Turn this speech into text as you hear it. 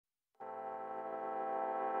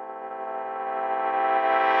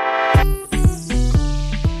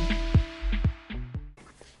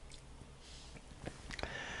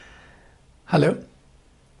Hello,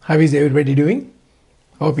 how is everybody doing?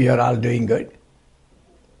 Hope you are all doing good.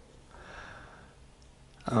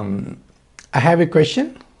 I have a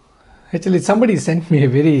question. Actually, somebody sent me a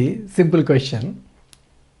very simple question.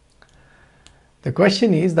 The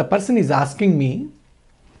question is, the person is asking me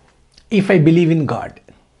if I believe in God.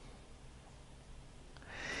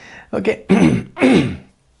 Okay.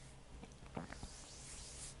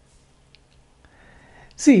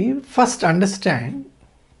 See, first understand,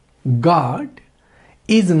 God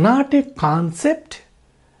is not a concept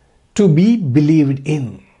to be believed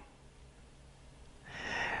in.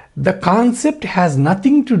 The concept has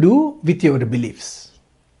nothing to do with your beliefs,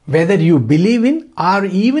 whether you believe in or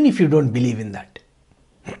even if you don't believe in that.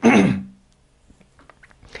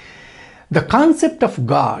 The concept of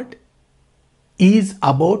God is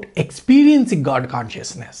about experiencing God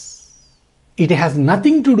consciousness. It has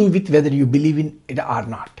nothing to do with whether you believe in it or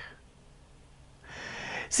not.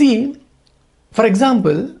 See, for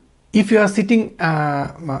example, if you are sitting,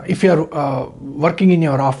 if you are working in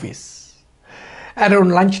your office,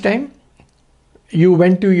 around lunchtime, you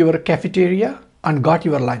went to your cafeteria and got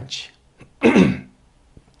your lunch.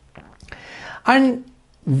 And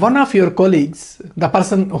one of your colleagues, the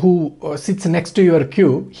person who sits next to your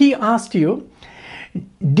queue, he asked you,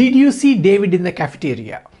 did you see David in the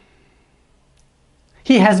cafeteria?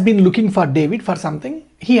 He has been looking for David for something.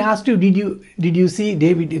 He asked you, did you see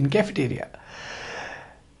David in cafeteria?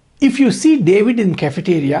 If you see David in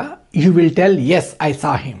cafeteria, you will tell, yes, I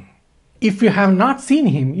saw him. If you have not seen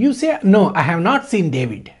him, you say, no, I have not seen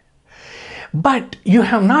David. But you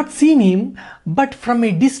have not seen him, but from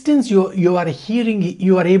a distance you are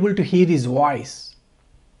able to hear his voice.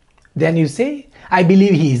 Then you say, I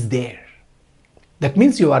believe he is there. That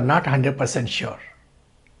means you are not 100% sure.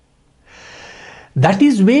 That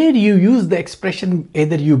is where you use the expression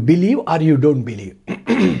either you believe or you don't believe.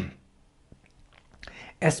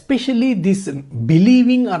 Especially this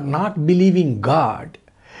believing or not believing God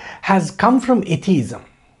has come from atheism.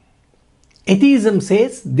 Atheism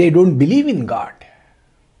says they don't believe in God.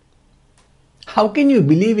 How can you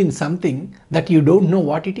believe in something that you don't know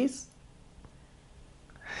what it is?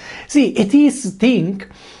 See, atheists think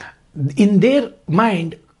in their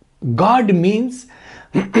mind God means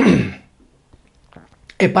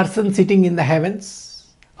a person sitting in the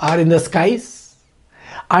heavens or in the skies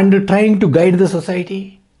and trying to guide the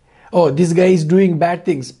society. Oh, this guy is doing bad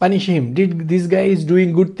things, punish him. This guy is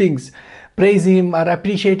doing good things, praise him or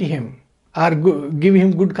appreciate him or give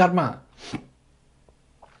him good karma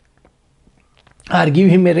or give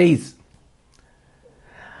him a raise.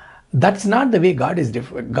 That's not the way God is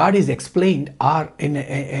different. God is explained or in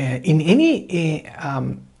any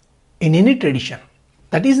tradition.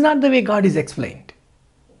 That is not the way God is explained.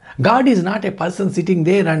 God is not a person sitting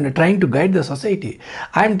there and trying to guide the society.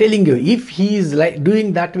 I am telling you, if he is like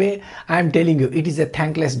doing that way, I am telling you, it is a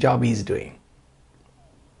thankless job he is doing.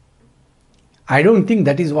 I don't think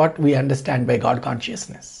that is what we understand by God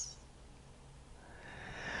consciousness.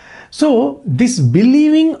 So, this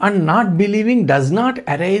believing and not believing does not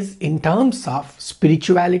arise in terms of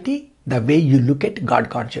spirituality, the way you look at God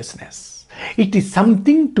consciousness. It is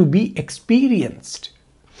something to be experienced.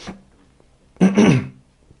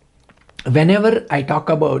 Whenever I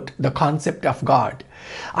talk about the concept of God,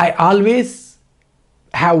 I always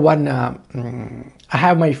have I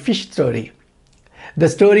have my fish story. The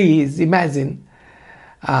story is, imagine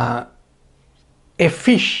a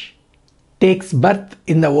fish takes birth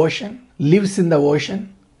in the ocean, lives in the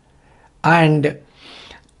ocean and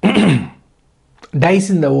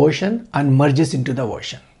dies in the ocean and merges into the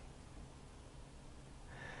ocean.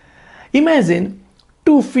 Imagine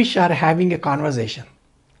two fish are having a conversation.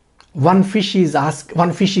 One fish is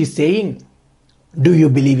saying, do you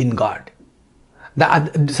believe in God? Do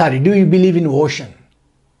you believe in ocean?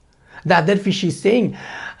 The other fish is saying,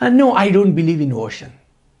 no, I don't believe in ocean.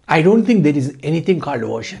 I don't think there is anything called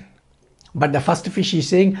ocean. But the first fish is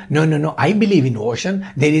saying, no, I believe in ocean.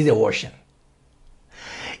 There is a ocean.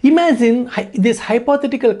 Imagine this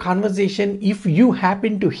hypothetical conversation if you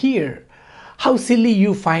happen to hear, how silly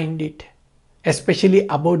you find it. Especially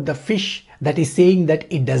about the fish that is saying that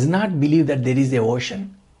it does not believe that there is a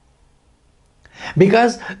ocean.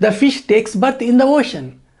 Because the fish takes birth in the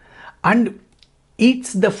ocean and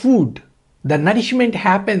eats the food. The nourishment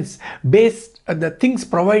happens based on the things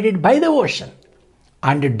provided by the ocean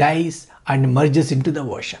and dies and merges into the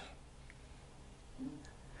ocean.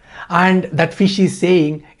 And that fish is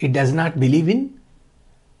saying it does not believe in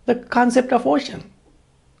the concept of ocean.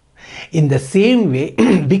 In the same way,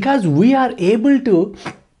 because we are able to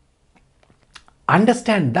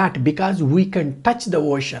understand that because we can touch the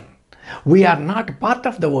ocean, we are not part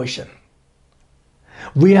of the ocean.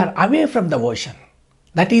 We are away from the ocean.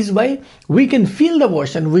 That is why we can feel the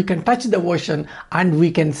ocean, we can touch the ocean, and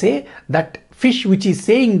we can say that fish which is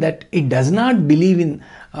saying that it does not believe in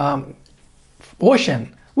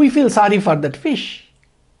ocean, we feel sorry for that fish.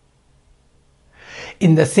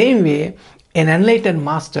 In the same way, an enlightened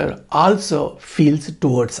master also feels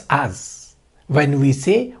towards us when we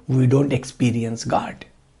say we don't experience God.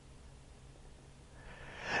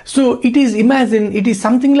 So it is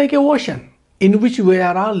something like a ocean in which we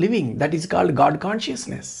are all living. That is called God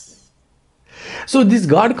consciousness. So this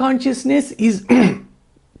God consciousness is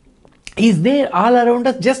is there all around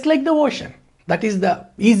us, just like the ocean. That is the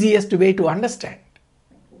easiest way to understand.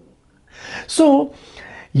 So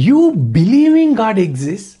you believing God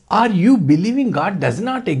exists or you believing God does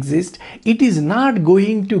not exist, it is not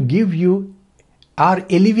going to give you or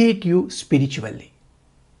elevate you spiritually.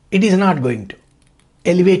 It is not going to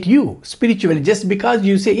elevate you spiritually just because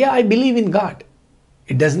you say, yeah, I believe in God.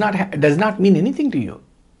 It does not mean anything to you.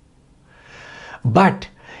 But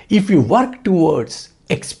if you work towards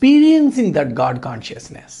experiencing that God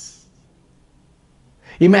consciousness,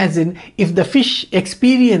 imagine if the fish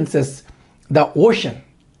experiences the ocean,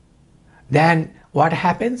 then what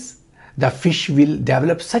happens? The fish will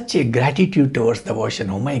develop such a gratitude towards the ocean.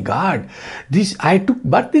 Oh my God, I took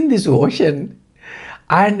birth in this ocean,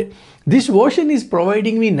 and this ocean is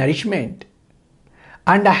providing me nourishment,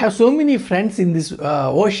 and I have so many friends in this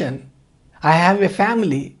ocean. I have a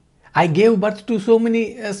family. I gave birth to so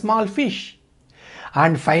many small fish,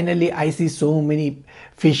 and finally I see so many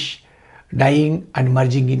fish dying and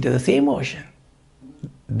merging into the same ocean.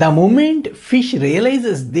 The moment fish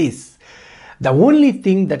realizes this, the only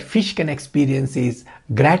thing that fish can experience is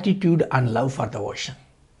gratitude and love for the ocean.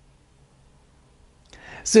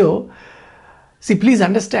 So, see, please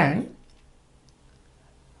understand,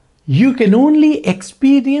 you can only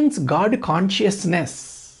experience God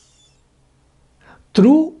consciousness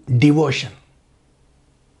through devotion.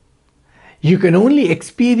 You can only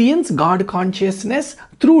experience God consciousness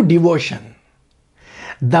through devotion.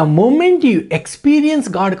 The moment you experience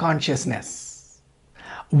God consciousness,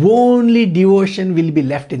 only devotion will be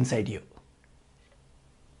left inside you.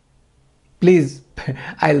 Please,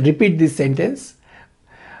 I'll repeat this sentence.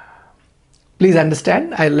 Please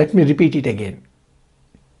understand, let me repeat it again.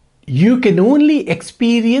 You can only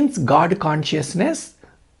experience God consciousness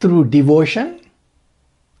through devotion.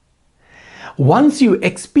 Once you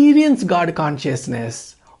experience God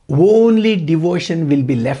consciousness, only devotion will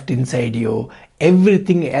be left inside you.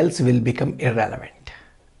 Everything else will become irrelevant.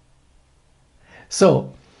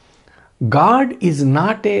 So, God is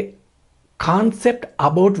not a concept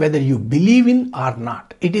about whether you believe in or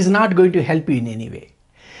not. It is not going to help you in any way.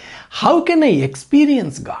 How can I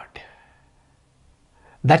experience God?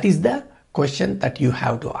 That is the question that you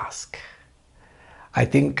have to ask. I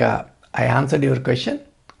think I answered your question.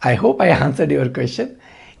 I hope I answered your question.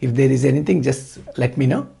 If there is anything, just let me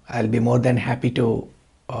know. I'll be more than happy to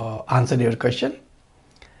answer your question.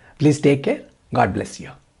 Please take care. God bless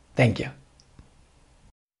you. Thank you.